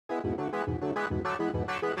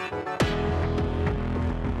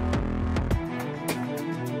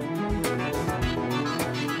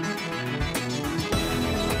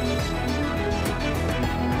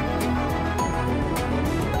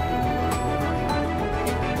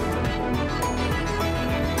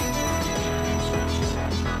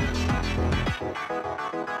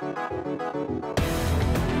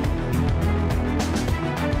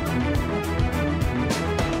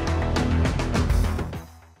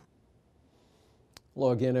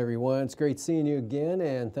Hello again, everyone. It's great seeing you again,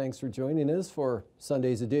 and thanks for joining us for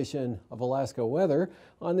Sunday's edition of Alaska Weather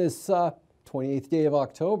on this 28th day of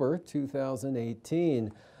October,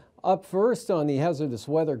 2018. Up first on the hazardous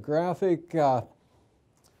weather graphic,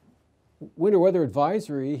 winter weather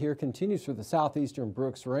advisory here continues for the southeastern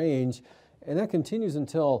Brooks Range, and that continues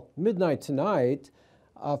until midnight tonight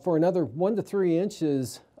for another 1 to 3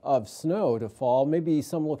 inches of snow to fall. Maybe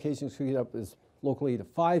some locations could get up as locally to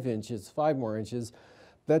 5 inches, 5 more inches.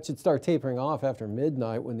 That should start tapering off after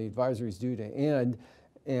midnight when the advisory is due to end.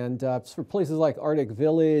 And for places like Arctic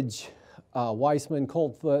Village, Weissman,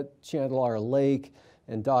 Coldfoot, Chandelar Lake,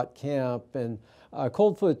 and Dot Camp. And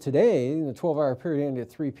Coldfoot today, in the 12-hour period ending at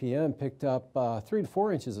 3 p.m., picked up 3 to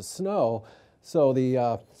 4 inches of snow. So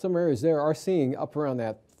some areas there are seeing up around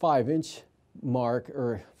that 5-inch mark,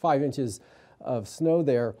 or 5 inches of snow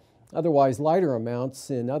there. Otherwise, lighter amounts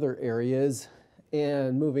in other areas.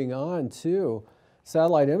 And moving on to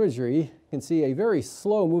satellite imagery, you can see a very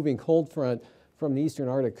slow-moving cold front from the eastern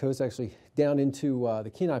Arctic coast, actually down into the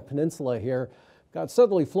Kenai Peninsula here. Got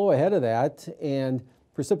southerly flow ahead of that, and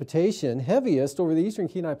precipitation heaviest over the eastern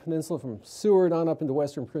Kenai Peninsula from Seward on up into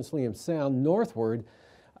western Prince William Sound northward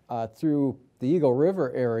through the Eagle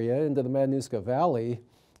River area into the Matanuska Valley,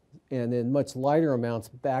 and then much lighter amounts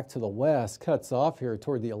back to the west, cuts off here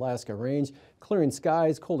toward the Alaska Range. Clearing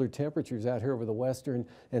skies, colder temperatures out here over the western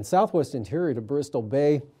and southwest interior to Bristol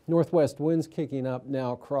Bay. Northwest winds kicking up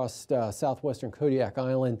now across southwestern Kodiak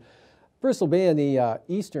Island. Bristol Bay and the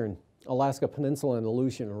eastern Alaska Peninsula and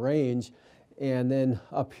Aleutian Range. And then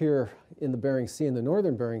up here in the Bering Sea and the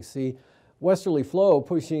northern Bering Sea, westerly flow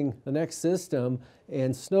pushing the next system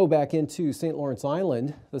and snow back into St. Lawrence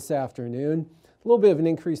Island this afternoon. A little bit of an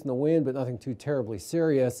increase in the wind, but nothing too terribly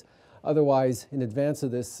serious. Otherwise, in advance of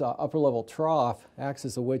this upper level trough,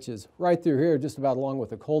 axis of which is right through here, just about along with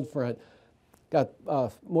the cold front, got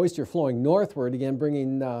moisture flowing northward, again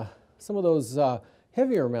bringing some of those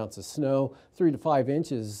heavier amounts of snow, 3 to 5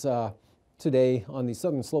 inches today on the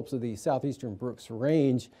southern slopes of the southeastern Brooks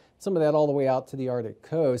Range. Some of that all the way out to the Arctic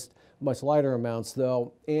coast. Much lighter amounts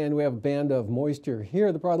though. And we have a band of moisture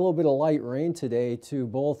here that brought a little bit of light rain today to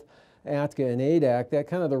both Atka and Adak. That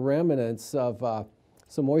kind of the remnants of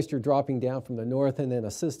some moisture dropping down from the north, and then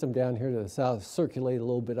a system down here to the south circulate a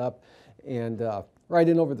little bit up and right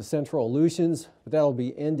in over the central Aleutians, but that'll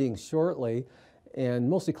be ending shortly. And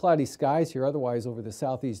mostly cloudy skies here otherwise over the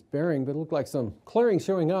southeast Bering, but it looked like some clearing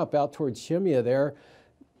showing up out towards Shemya there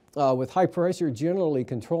with high pressure generally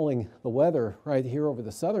controlling the weather right here over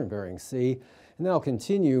the southern Bering Sea. And that'll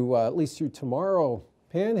continue at least through tomorrow.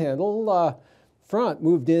 Panhandle front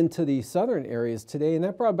moved into the southern areas today, and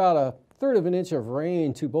that brought about 1/3 of an inch of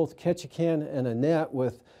rain to both Ketchikan and Annette,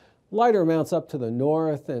 with lighter amounts up to the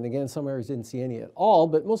north. And again, some areas didn't see any at all,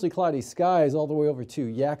 but mostly cloudy skies all the way over to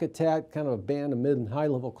Yakutat, kind of a band of mid and high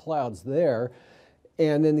level clouds there.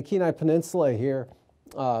 And then the Kenai Peninsula here,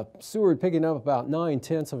 Seward picking up about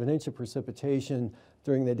 9/10 of an inch of precipitation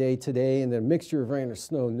during the day today, and then a mixture of rain or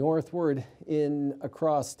snow northward in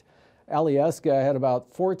across Alyeska had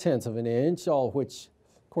about 4/10 of an inch, all of which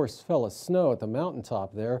of course fell as snow at the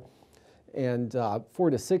mountaintop there, and 4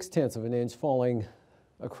 to 6/10 of an inch falling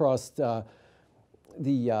across the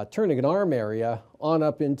Turnagain Arm area on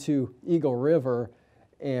up into Eagle River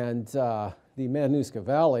and the Matanuska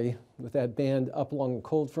Valley, with that band up along the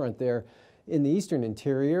cold front there in the eastern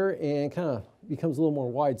interior, and kind of becomes a little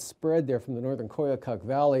more widespread there from the northern Koyukuk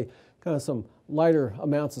Valley. Kind of some lighter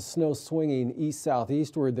amounts of snow swinging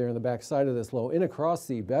east-southeastward there in the backside of this low in across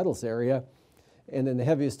the Bettles area, and then the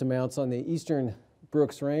heaviest amounts on the eastern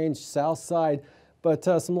Brooks Range, south side, but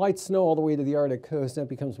some light snow all the way to the Arctic coast. That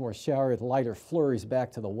becomes more showery with lighter flurries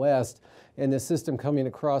back to the west, and this system coming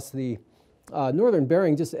across the northern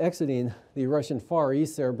Bering, just exiting the Russian Far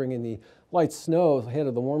East there, bringing the light snow ahead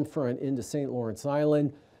of the warm front into St. Lawrence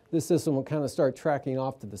Island. This system will kind of start tracking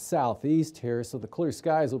off to the southeast here, so the clear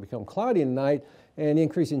skies will become cloudy tonight and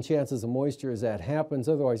increasing chances of moisture as that happens.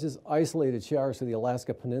 Otherwise, just isolated showers to the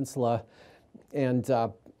Alaska Peninsula. And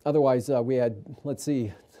otherwise, we had, let's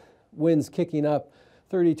see, winds kicking up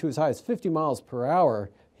 30 to as high as 50 miles per hour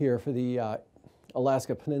here for the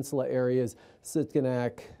Alaska Peninsula areas,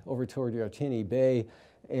 Sitkinak over toward Yotini Bay,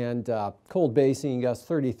 and Cold Bay seeing gusts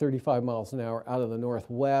 30, 35 miles an hour out of the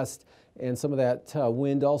northwest. And some of that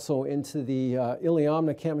wind also into the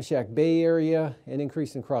Iliamna-Kamishak Bay area and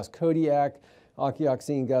increasing across Kodiak. AKwx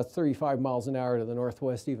seeing gusts 35 miles an hour to the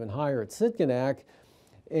northwest, even higher at Sitkinak.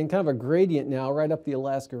 And kind of a gradient now right up the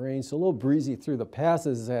Alaska Range, so a little breezy through the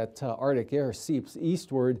passes that Arctic air seeps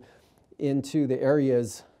eastward into the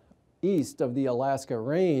areas east of the Alaska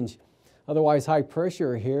Range. Otherwise, high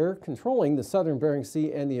pressure here controlling the southern Bering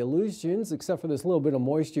Sea and the Aleutians, except for this little bit of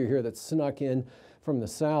moisture here that snuck in from the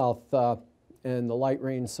south and the light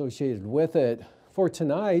rain associated with it. For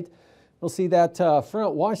tonight, we'll see that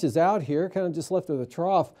front washes out here, kind of just left of the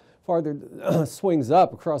trough, farther swings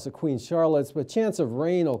up across the Queen Charlottes, but chance of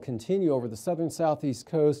rain will continue over the southern southeast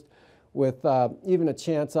coast with even a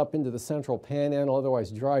chance up into the central panhandle,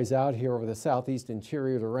 otherwise dries out here over the southeast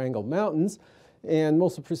interior to Wrangell Mountains. And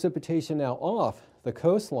most of the precipitation now off the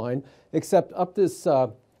coastline, except up this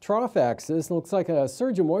trough axis. It looks like a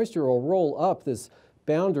surge of moisture will roll up this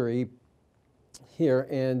boundary here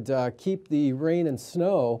and keep the rain and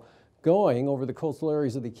snow going over the coastal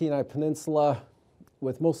areas of the Kenai Peninsula,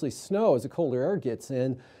 with mostly snow as the colder air gets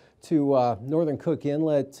in to northern Cook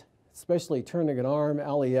Inlet, especially Turnagain Arm,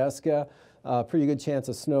 Alyeska. Pretty good chance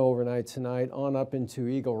of snow overnight tonight, on up into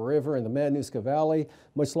Eagle River and the Matanuska Valley.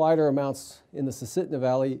 Much lighter amounts in the Susitna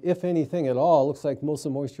Valley, if anything at all. Looks like most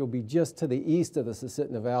of the moisture will be just to the east of the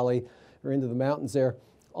Susitna Valley or into the mountains there.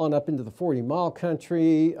 On up into the 40-mile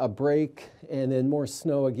country, a break, and then more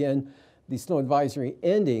snow again. The snow advisory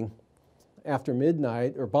ending after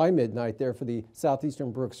midnight, or by midnight there for the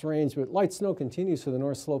southeastern Brooks Range, but light snow continues for the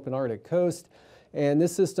North Slope and Arctic coast. And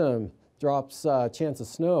this system drops chance of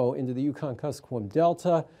snow into the Yukon-Kuskokwim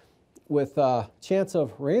Delta, with chance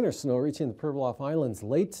of rain or snow reaching the Pribilof Islands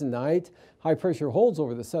late tonight. High pressure holds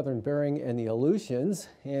over the southern Bering and the Aleutians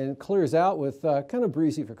and clears out with kind of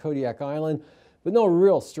breezy for Kodiak Island, but no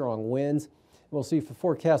real strong winds. We'll see for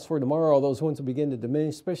forecast for tomorrow, those winds will begin to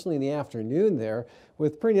diminish, especially in the afternoon there,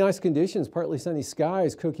 with pretty nice conditions, partly sunny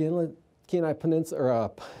skies, Cook Inlet, Kenai Peninsula,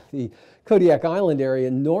 or the Kodiak Island area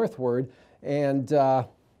northward, and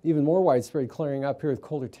even more widespread clearing up here with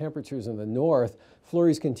colder temperatures in the north.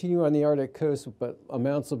 Flurries continue on the Arctic coast, but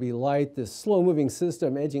amounts will be light. This slow-moving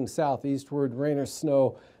system edging southeastward, rain or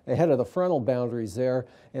snow ahead of the frontal boundaries there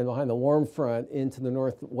and behind the warm front into the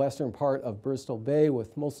northwestern part of Bristol Bay,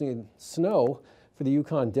 with mostly snow for the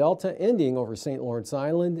Yukon Delta, ending over St. Lawrence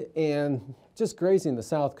Island and just grazing the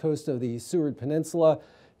south coast of the Seward Peninsula.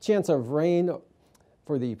 Chance of rain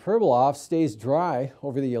for the Pribilof stays dry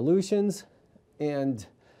over the Aleutians, and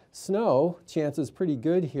snow chances pretty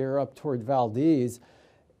good here up toward Valdez,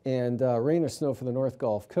 and rain or snow for the North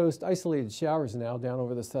Gulf Coast. Isolated showers now down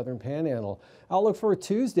over the southern panhandle. Outlook for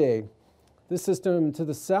Tuesday. This system to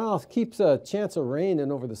the south keeps a chance of rain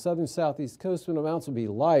in over the southern southeast coast, but amounts will be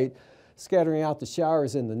light, scattering out the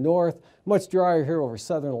showers in the north. Much drier here over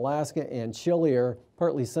southern Alaska and chillier.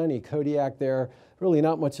 Partly sunny Kodiak there. Really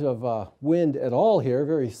not much of wind at all here.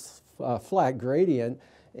 Very flat gradient.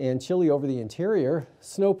 And chilly over the interior.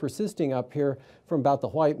 Snow persisting up here from about the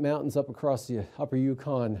White Mountains up across the upper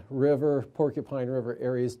Yukon River, Porcupine River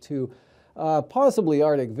areas to possibly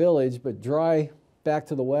Arctic Village, but dry back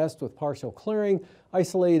to the west with partial clearing.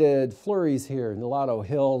 Isolated flurries here, Nulato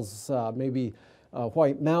Hills, maybe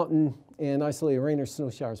White Mountain, and isolated rain or snow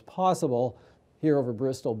showers possible here over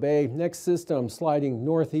Bristol Bay. Next system sliding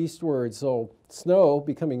northeastward, so snow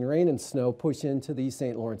becoming rain and snow push into the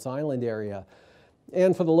St. Lawrence Island area.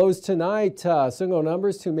 And for the lows tonight, single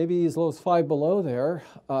numbers to maybe as low as 5 below there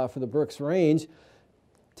for the Brooks Range.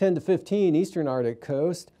 10 to 15 eastern Arctic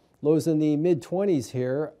coast. Lows in the mid-20s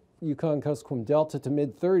here. Yukon-Kuskokwim Delta to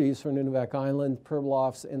mid-30s for Nunivak Island,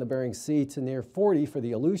 Pribilofs, and the Bering Sea to near 40 for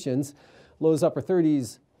the Aleutians. Lows upper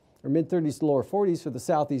 30s or mid-30s to lower 40s for the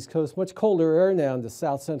southeast coast. Much colder air now into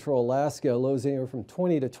south-central Alaska. Lows anywhere from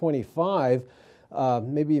 20 to 25,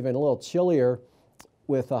 maybe even a little chillier,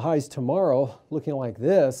 with the highs tomorrow looking like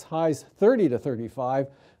this. Highs 30 to 35,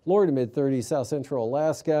 lower to mid-30s south central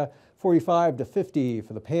Alaska, 45 to 50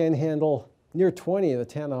 for the Panhandle, near 20 in the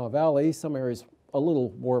Tanana Valley. Some areas a little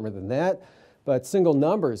warmer than that, but single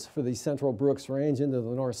numbers for the central Brooks Range into the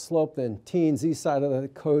North Slope, then teens east side of the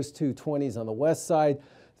coast to 20s on the west side,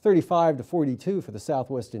 35 to 42 for the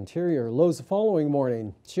southwest interior. Lows the following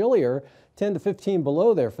morning, chillier, 10 to 15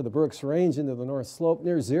 below there for the Brooks Range into the North Slope,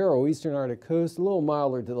 near 0 eastern Arctic coast, a little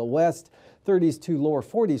milder to the west, 30s to lower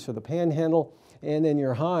 40s for the Panhandle, and then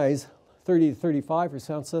your highs 30 to 35 for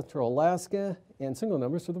south central Alaska, and single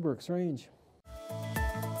numbers for the Brooks Range.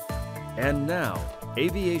 And now,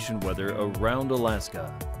 aviation weather around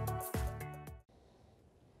Alaska.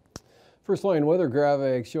 First line weather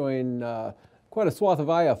graphic showing quite a swath of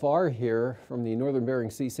IFR here from the northern Bering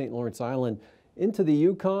Sea, St. Lawrence Island, into the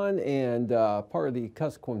Yukon and part of the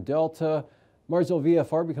Kuskokwim Delta. Marginal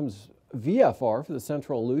VFR becomes VFR for the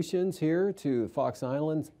central Aleutians here to Fox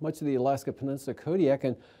Island, much of the Alaska Peninsula, Kodiak,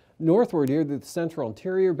 and northward here to the central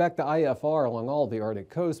interior, back to IFR along all of the Arctic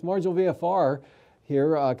coast. Marginal VFR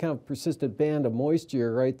here, kind of persistent band of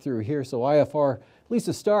moisture right through here, so IFR least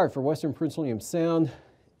a start for western Prince William Sound,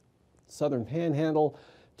 southern Panhandle.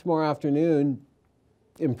 Tomorrow afternoon,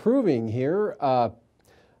 improving here,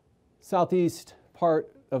 southeast part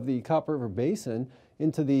of the Copper River Basin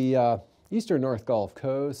into the eastern North Gulf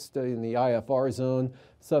Coast in the IFR zone.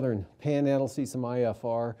 Southern Panhandle, see some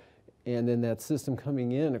IFR, and then that system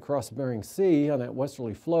coming in across the Bering Sea on that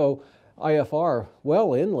westerly flow. IFR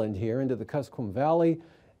well inland here into the Kuskokwim Valley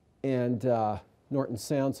and Norton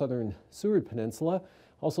Sound, southern Seward Peninsula,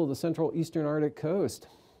 also the central eastern Arctic coast.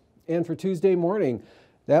 And for Tuesday morning,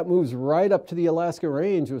 that moves right up to the Alaska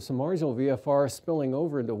Range with some marginal VFR spilling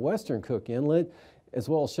over into western Cook Inlet, as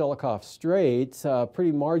well as Shelikof Strait.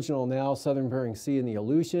 Pretty marginal now, southern Bering Sea and the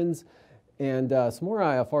Aleutians, and some more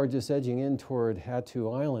IFR just edging in toward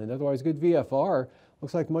Hatu Island. Otherwise, good VFR.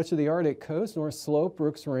 Looks like much of the Arctic coast, North Slope,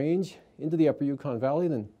 Brooks Range, into the upper Yukon Valley,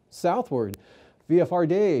 then southward. VFR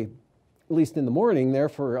day, at least in the morning there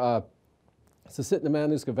for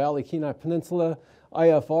Susitna-Matanuska Valley, Kenai Peninsula.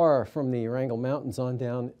 IFR from the Wrangell Mountains on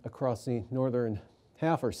down across the northern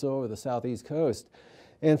half or so of the southeast coast.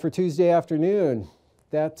 And for Tuesday afternoon,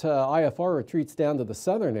 that IFR retreats down to the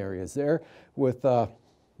southern areas there with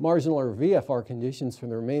marginal or VFR conditions for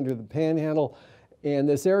the remainder of the Panhandle. And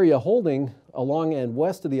this area holding along and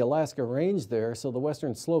west of the Alaska Range there, so the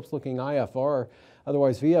western slopes looking IFR,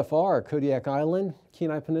 otherwise VFR, Kodiak Island,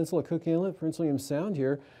 Kenai Peninsula, Cook Inlet, Prince William Sound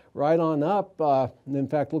here, right on up. And in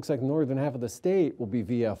fact, looks like the northern half of the state will be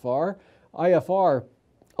VFR. IFR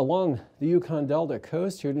along the Yukon Delta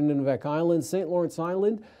coast here to Nunivak Island, St. Lawrence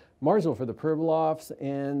Island, marginal for the Pribilofs,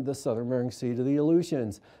 and the southern Bering Sea to the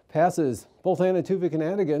Aleutians. Passes both Anaktuvik and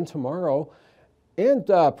Atigun tomorrow, and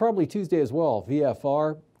probably Tuesday as well.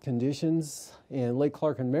 VFR conditions, and Lake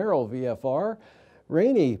Clark and Merrill VFR.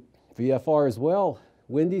 Rainy VFR as well.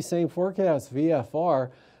 Windy, same forecast,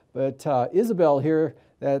 VFR. But Isabel here,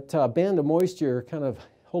 that band of moisture kind of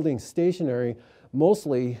holding stationary,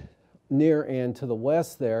 mostly near and to the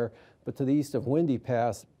west there, but to the east of Windy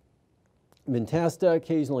Pass. Mentasta,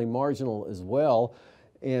 occasionally marginal as well.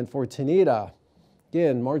 And for Tanita,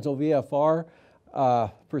 again, marginal VFR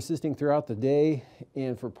persisting throughout the day.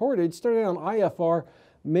 And for Portage, starting on IFR,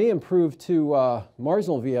 may improve to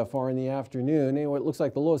marginal VFR in the afternoon. Anyway, it looks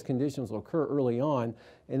like the lowest conditions will occur early on,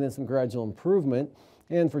 and then some gradual improvement.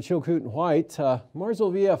 And for Chilkoot and White,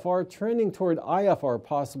 marginal VFR trending toward IFR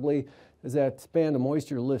possibly as that band of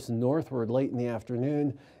moisture lifts northward late in the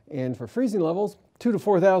afternoon. And for freezing levels, 2,000 to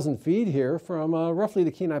 4,000 feet here from roughly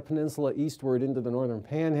the Kenai Peninsula eastward into the northern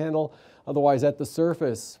Panhandle. Otherwise at the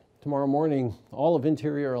surface tomorrow morning, all of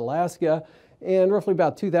interior Alaska, and roughly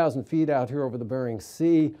about 2,000 feet out here over the Bering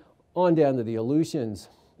Sea on down to the Aleutians.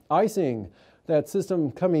 Icing, that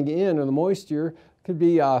system coming in, or the moisture, could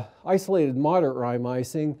be isolated moderate rime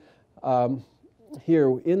icing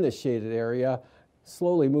here in this shaded area,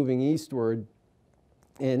 slowly moving eastward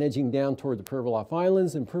and edging down toward the Pribilof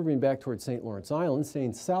Islands, improving back toward St. Lawrence Island,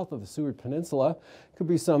 staying south of the Seward Peninsula. Could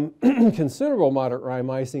be some considerable moderate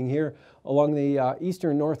rime icing here along the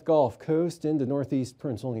eastern North Gulf Coast into northeast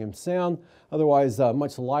Prince William Sound. Otherwise,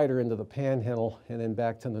 much lighter into the Panhandle and then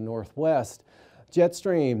back to the northwest. Jet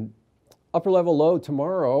stream, upper level low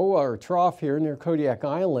tomorrow, or trough here near Kodiak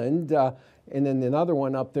Island, and then another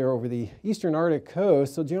one up there over the eastern Arctic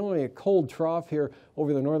coast. So generally a cold trough here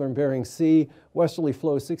over the northern Bering Sea. Westerly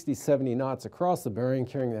flow 60-70 knots across the Bering,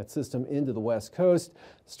 carrying that system into the west coast.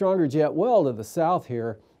 Stronger jet well to the south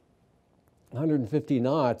here, 150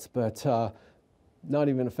 knots, but not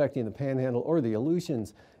even affecting the Panhandle or the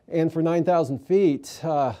Aleutians. And for 9,000 feet,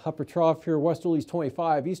 upper trough here, westerlies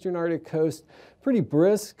 25, eastern Arctic coast, pretty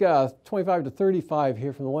brisk, 25 to 35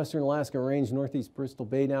 here from the western Alaska Range, northeast Bristol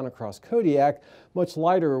Bay down across Kodiak. Much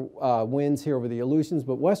lighter winds here over the Aleutians,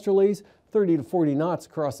 but westerlies 30 to 40 knots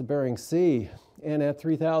across the Bering Sea. And at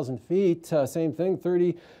 3,000 feet, same thing,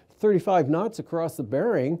 30 35 knots across the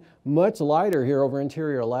Bering, much lighter here over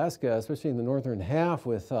interior Alaska, especially in the northern half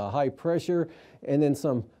with high pressure, and then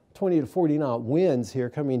some 20 to 40 knot winds here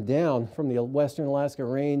coming down from the western Alaska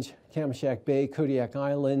Range, Kamishak Bay, Kodiak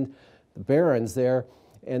Island, the Barrens there,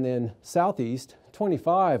 and then southeast,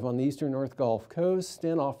 25 on the eastern North Gulf Coast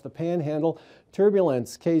and off the Panhandle.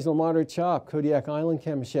 Turbulence, occasional moderate chop, Kodiak Island,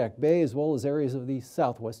 Kamishak Bay, as well as areas of the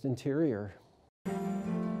southwest interior.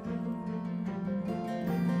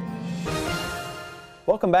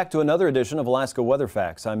 Welcome back to another edition of Alaska Weather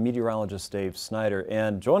Facts. I'm meteorologist Dave Snider,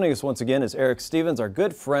 and joining us once again is Eric Stevens, our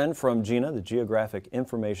good friend from GINA, the Geographic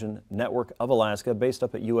Information Network of Alaska, based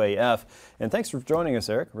up at UAF. And thanks for joining us,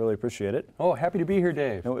 Eric. Really appreciate it. Oh, happy to be here,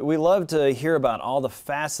 Dave. And we love to hear about all the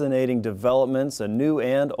fascinating developments, new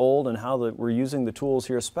and old, and how we're using the tools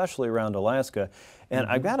here, especially around Alaska. And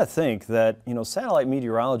I've got to think that, you know, satellite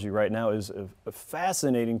meteorology right now is a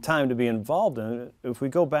fascinating time to be involved in. If we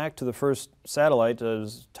go back to the first satellite,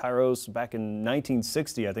 Tyros, back in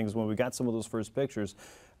 1960, I think is when we got some of those first pictures.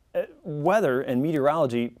 Weather and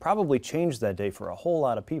meteorology probably changed that day for a whole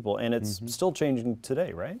lot of people, and it's still changing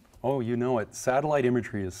today, right? Oh, you know it. Satellite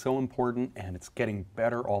imagery is so important, and it's getting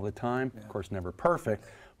better all the time. Of course, never perfect,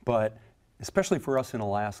 but especially for us in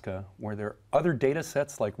Alaska, where there are other data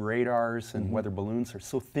sets like radars and weather balloons are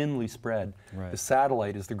so thinly spread. Right. The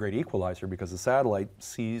satellite is the great equalizer because the satellite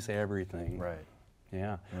sees everything. Right.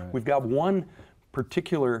 Yeah. Right. We've got one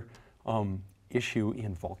particular issue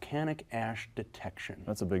in volcanic ash detection.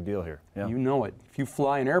 That's a big deal here. Yeah. You know it. If you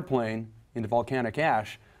fly an airplane into volcanic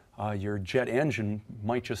ash, your jet engine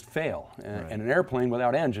might just fail. And an airplane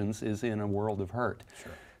without engines is in a world of hurt.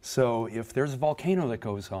 Sure. So if there's a volcano that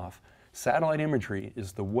goes off, satellite imagery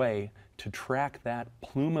is the way to track that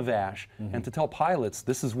plume of ash and to tell pilots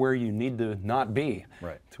this is where you need to not be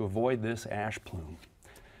to avoid this ash plume.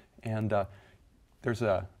 And there's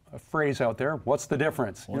a phrase out there, what's the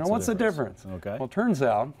difference? What's the difference? Okay. Well, it turns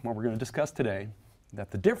out, what we're going to discuss today,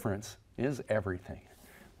 that the difference is everything.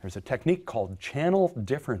 There's a technique called channel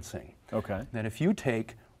differencing. Okay. That if you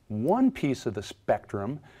take one piece of the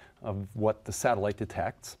spectrum of what the satellite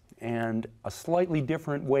detects and a slightly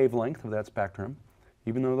different wavelength of that spectrum,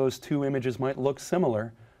 even though those two images might look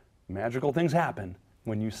similar, magical things happen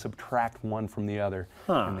when you subtract one from the other.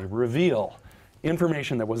 And they reveal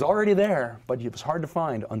information that was already there, but it was hard to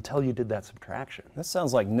find until you did that subtraction. That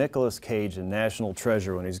sounds like Nicolas Cage in National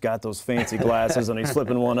Treasure when he's got those fancy glasses and he's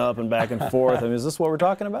flipping one up and back and forth. I mean, is this what we're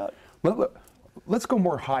talking about? Let's go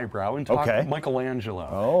more highbrow and talk Michelangelo.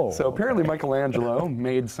 Oh, so apparently Michelangelo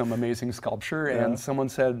made some amazing sculpture, and someone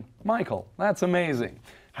said, Michael, that's amazing.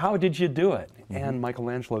 How did you do it? And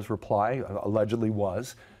Michelangelo's reply allegedly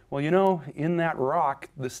was, well, you know, in that rock,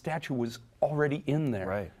 the statue was already in there.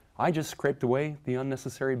 Right. I just scraped away the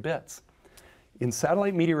unnecessary bits. In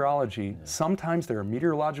satellite meteorology, sometimes there are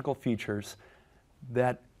meteorological features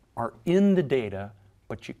that are in the data,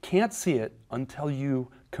 but you can't see it until you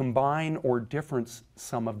combine or difference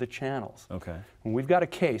some of the channels. Okay. And we've got a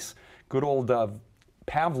case, good old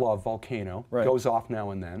Pavlov volcano goes off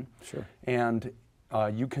now and then. Sure. And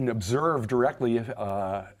you can observe directly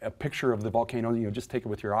a picture of the volcano. You know, just take it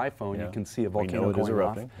with your iPhone. You can see a volcano going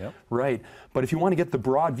off. Yep. Right. But if you want to get the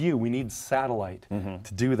broad view, we need satellite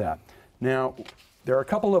to do that. Now, there are a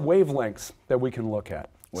couple of wavelengths that we can look at.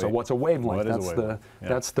 So what's a wavelength?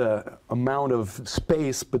 That's the amount of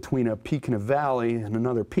space between a peak and a valley and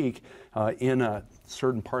another peak in a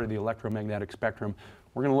certain part of the electromagnetic spectrum.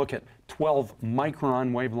 We're going to look at 12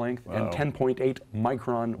 micron wavelength and 10.8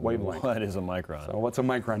 micron wavelength. What is a micron? So what's a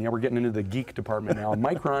micron? Yeah, we're getting into the geek department now. A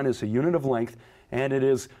micron is a unit of length, and it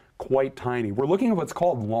is quite tiny. We're looking at what's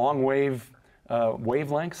called long wave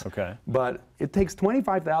wavelengths. Okay. But it takes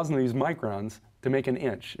 25,000 of these microns to make an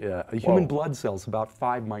inch. A human blood cell is about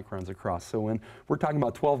 5 microns across. So when we're talking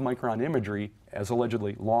about 12 micron imagery as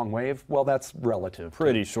allegedly long wave, well, that's relative.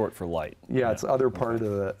 Pretty short for light. Yeah, it's other part of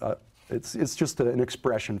the, it's just an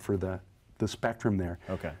expression for the spectrum there.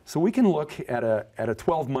 Okay. So we can look at a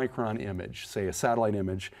 12 micron image, say a satellite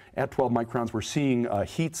image. At 12 microns, we're seeing a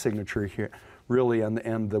heat signature here, really,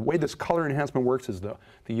 and the way this color enhancement works is the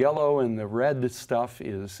yellow and the red stuff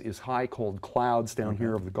is high cold clouds down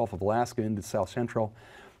here over the Gulf of Alaska into South Central.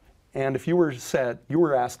 And if you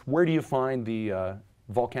were asked, where do you find the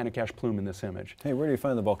volcanic ash plume in this image? Hey, where do you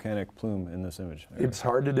find the volcanic plume in this image? It's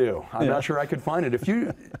hard to do. I'm not sure I could find it. If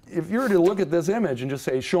you were to look at this image and just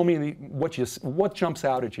say, show me what jumps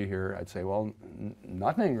out at you here, I'd say, well,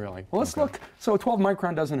 nothing really. Well, let's look. So 12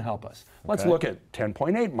 micron doesn't help us. Let's look at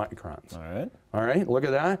 10.8 microns. All right. All right, look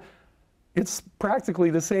at that. It's practically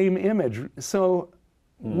the same image. So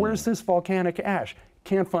where's this volcanic ash?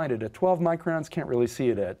 Can't find it at 12 microns, can't really see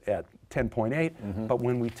it at 10.8, but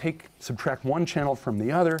when we subtract one channel from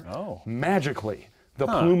the other, magically the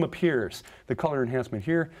plume appears. The color enhancement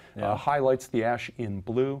here highlights the ash in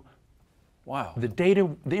blue. Wow.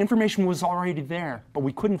 The information was already there, but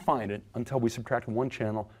we couldn't find it until we subtracted one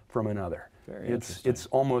channel from another. Very interesting. It's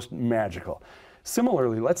almost magical.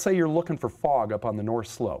 Similarly, let's say you're looking for fog up on the North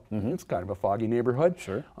Slope. It's kind of a foggy neighborhood.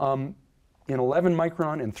 Sure. In 11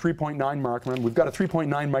 micron and 3.9 micron, we've got a 3.9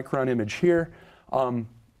 micron image here.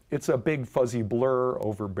 It's a big fuzzy blur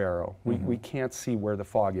over Barrow. We can't see where the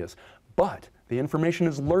fog is. But the information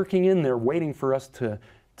is lurking in there waiting for us to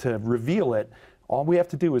reveal it. All we have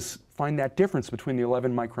to do is find that difference between the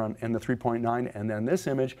 11 micron and the 3.9, and then this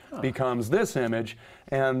image becomes this image,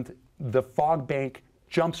 and the fog bank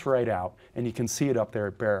jumps right out, and you can see it up there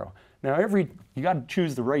at Barrow. Now you got to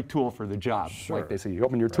choose the right tool for the job. Sure. Like they say, you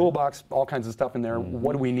open your toolbox, all kinds of stuff in there.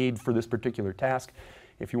 What do we need for this particular task?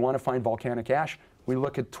 If you want to find volcanic ash, we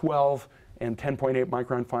look at 12 and 10.8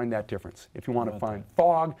 micron, find that difference. If you want to find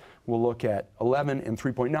fog, we'll look at 11 and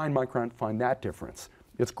 3.9 micron, find that difference.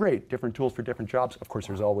 It's great, different tools for different jobs. Of course,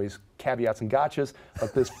 there's always caveats and gotchas,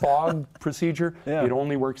 but this fog procedure, it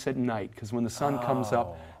only works at night, because when the sun comes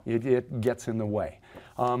up, it gets in the way.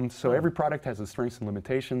 So every product has its strengths and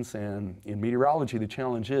limitations, and in meteorology, the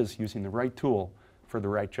challenge is using the right tool for the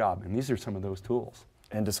right job, and these are some of those tools.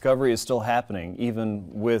 And discovery is still happening, even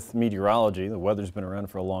with meteorology. The weather's been around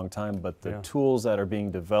for a long time, but the tools that are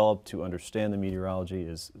being developed to understand the meteorology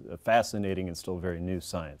is fascinating and still very new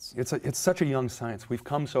science. It's such a young science. We've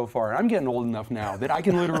come so far. I'm getting old enough now that I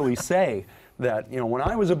can literally say that, when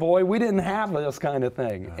I was a boy, we didn't have this kind of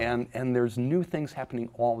thing. And there's new things happening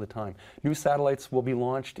all the time. New satellites will be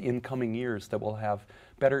launched in coming years that will have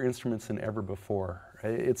better instruments than ever before.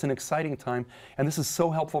 It's an exciting time, and this is so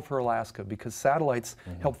helpful for Alaska because satellites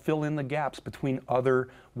help fill in the gaps between other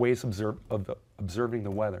ways of observing the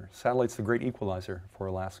weather. Satellites, the great equalizer for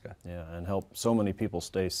Alaska. Yeah, and help so many people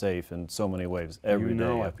stay safe in so many ways every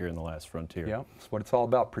day up here in the last frontier. Yeah, that's what it's all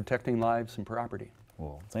about, protecting lives and property.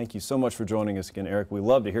 Well, thank you so much for joining us again, Eric. We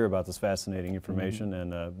love to hear about this fascinating information,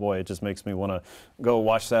 and boy, it just makes me want to go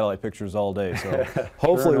watch satellite pictures all day. So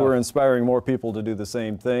hopefully we're inspiring more people to do the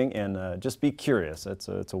same thing, and just be curious. It's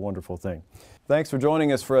a wonderful thing. Thanks for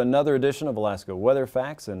joining us for another edition of Alaska Weather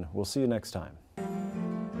Facts, and we'll see you next time.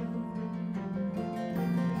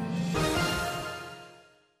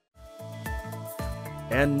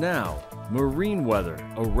 And now, marine weather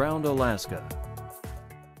around Alaska.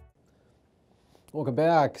 Welcome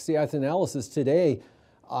back. Sea ice analysis today.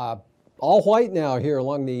 All white now here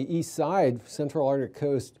along the east side, central Arctic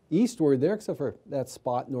coast eastward there, except for that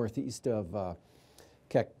spot northeast of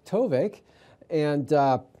Kaktovik. And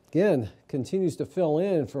again, continues to fill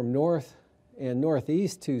in from north and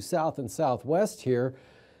northeast to south and southwest here.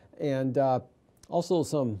 And also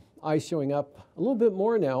some ice showing up a little bit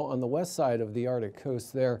more now on the west side of the Arctic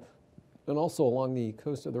coast there, and also along the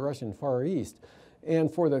coast of the Russian Far East.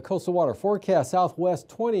 And for the coastal water forecast, southwest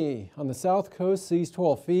 20 on the south coast, seas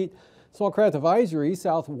 12 feet. Small craft advisory,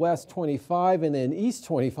 southwest 25, and then east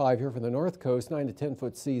 25 here for the north coast, 9 to 10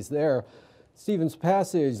 foot seas there. Stevens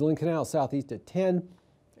Passage, Lynn Canal, southeast at 10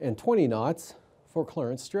 and 20 knots for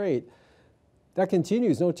Clarence Strait. That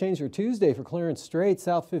continues, no change for Tuesday for Clarence Strait,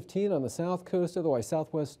 south 15 on the south coast, otherwise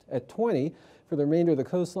southwest at 20 for the remainder of the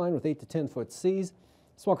coastline with 8 to 10 foot seas.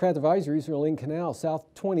 Small craft advisories for Lynn Canal, south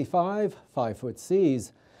 25, 5 foot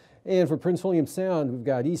seas. And for Prince William Sound, we've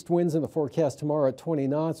got east winds in the forecast tomorrow at 20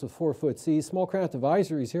 knots with 4 foot seas. Small craft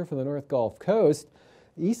advisories here for the North Gulf Coast,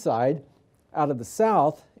 east side out of the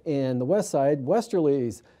south, and the west side,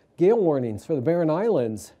 westerlies. Gale warnings for the Barren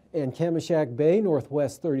Islands and Kamishak Bay,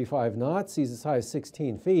 northwest 35 knots, seas as high as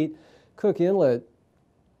 16 feet. Cook Inlet,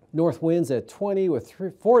 north winds at 20 with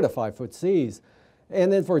 4 to 5 foot seas. And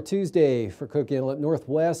then for Tuesday for Cook Inlet,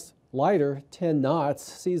 northwest lighter, 10 knots,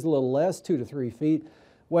 seas a little less, 2 to 3 feet.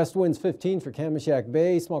 West winds 15 for Kamishak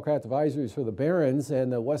Bay, small craft advisories for the Barrens and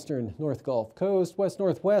the western North Gulf Coast.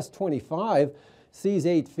 West-northwest 25, seas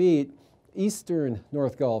 8 feet. Eastern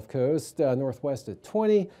North Gulf Coast, northwest at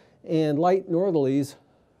 20, and light northerlies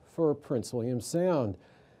for Prince William Sound.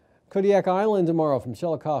 Kodiak Island tomorrow from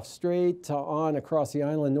Shelikof Strait on across the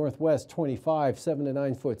island, northwest 25, 7 to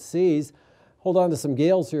 9 foot seas. Hold on to some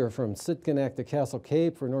gales here from Sitkinak to Castle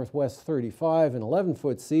Cape for northwest 35 and 11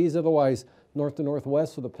 foot seas. Otherwise, north to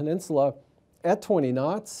northwest for the peninsula at 20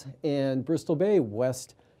 knots and Bristol Bay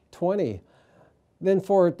west 20. Then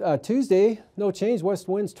for Tuesday, no change. West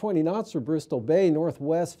winds 20 knots for Bristol Bay,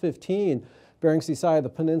 northwest 15. Bering Sea side of the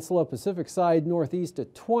peninsula, Pacific side northeast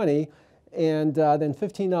at 20. And then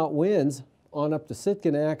 15 knot winds on up to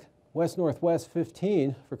Sitkinak, west-northwest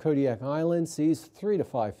 15 for Kodiak Island, seas 3 to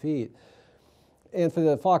 5 feet. And for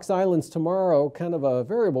the Fox Islands tomorrow, kind of a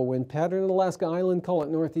variable wind pattern. Alaska Island, call it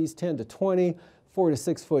northeast 10 to 20, 4 to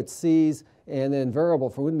 6 foot seas, and then variable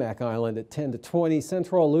for Woodmac Island at 10 to 20.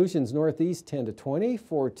 Central Aleutians northeast 10 to 20,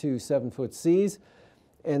 4 to 7 foot seas,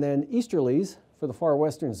 and then easterlies for the far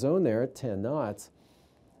western zone there at 10 knots.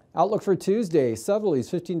 Outlook for Tuesday, southerlies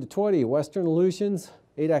 15 to 20, western Aleutians,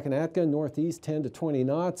 Adak and Atka northeast 10 to 20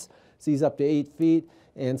 knots, seas up to 8 feet.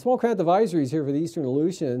 And small craft advisories here for the eastern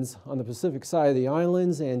Aleutians on the Pacific side of the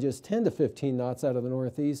islands and just 10 to 15 knots out of the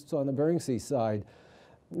northeast on the Bering Sea side.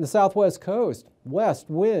 In the southwest coast, west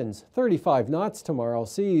winds 35 knots tomorrow,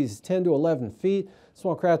 seas 10 to 11 feet.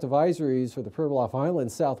 Small craft advisories for the Pribilof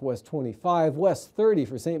Islands, southwest 25, west 30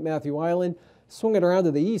 for St. Matthew Island, Swing it around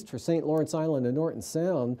to the east for St. Lawrence Island and Norton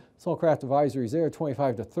Sound. Small craft advisories there,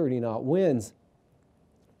 25 to 30 knot winds.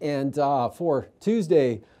 And for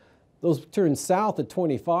Tuesday, those turn south at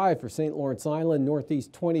 25 for St. Lawrence Island,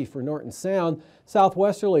 northeast 20 for Norton Sound.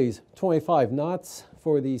 Southwesterlies, 25 knots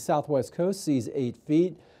for the southwest coast, seas 8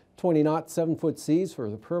 feet. 20 knot, 7-foot seas for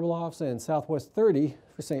the Pribilofs, and southwest 30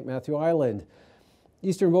 for St. Matthew Island.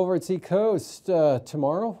 Eastern Boulevard Sea Coast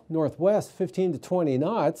tomorrow, northwest 15 to 20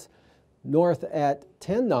 knots. North at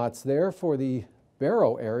 10 knots there for the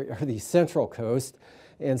Barrow area, or the central coast,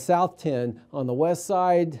 and south 10 on the west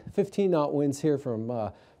side. 15 knot winds here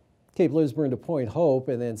from Cape Lisburn to Point Hope,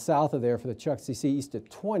 and then south of there for the Chukchi Sea east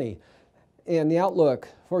at 20. And the outlook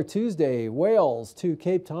for Tuesday, Wales to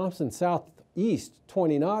Cape Thompson, southeast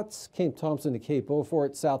 20 knots, Cape Thompson to Cape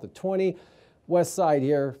Beaufort south at 20. West side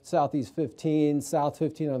here, southeast 15, south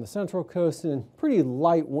 15 on the central coast, and pretty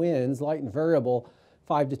light winds, light and variable,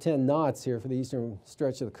 5 to 10 knots here for the eastern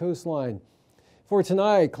stretch of the coastline. For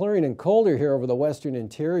tonight, clearing and colder here over the western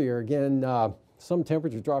interior. Again, some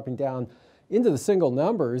temperatures dropping down into the single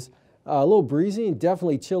numbers. A little breezy and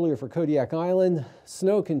definitely chillier for Kodiak Island.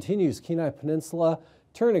 Snow continues Kenai Peninsula,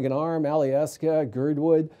 Turnagain Arm, Alyeska,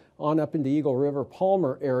 Girdwood, on up into Eagle River,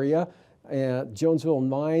 Palmer area, Jonesville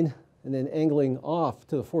Mine, and then angling off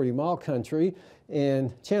to the 40-mile country.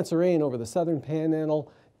 And chance of rain over the southern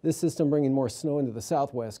panhandle. This system bringing more snow into the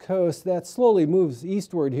southwest coast. That slowly moves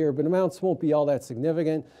eastward here, but amounts won't be all that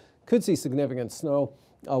significant. Could see significant snow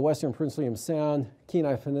western Prince William Sound,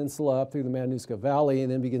 Kenai Peninsula up through the Matanuska Valley,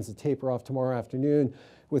 and then begins to taper off tomorrow afternoon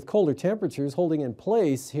with colder temperatures holding in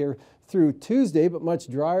place here through Tuesday, but much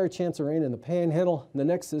drier. Chance of rain in the panhandle. The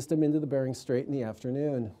next system into the Bering Strait in the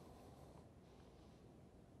afternoon.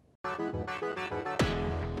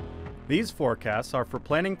 These forecasts are for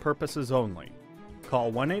planning purposes only.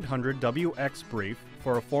 Call 1-800-WX-BRIEF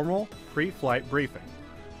for a formal pre-flight briefing.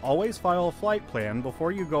 Always file a flight plan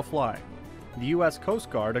before you go flying. The U.S. Coast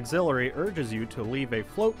Guard Auxiliary urges you to leave a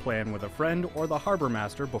float plan with a friend or the harbor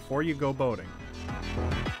master before you go boating.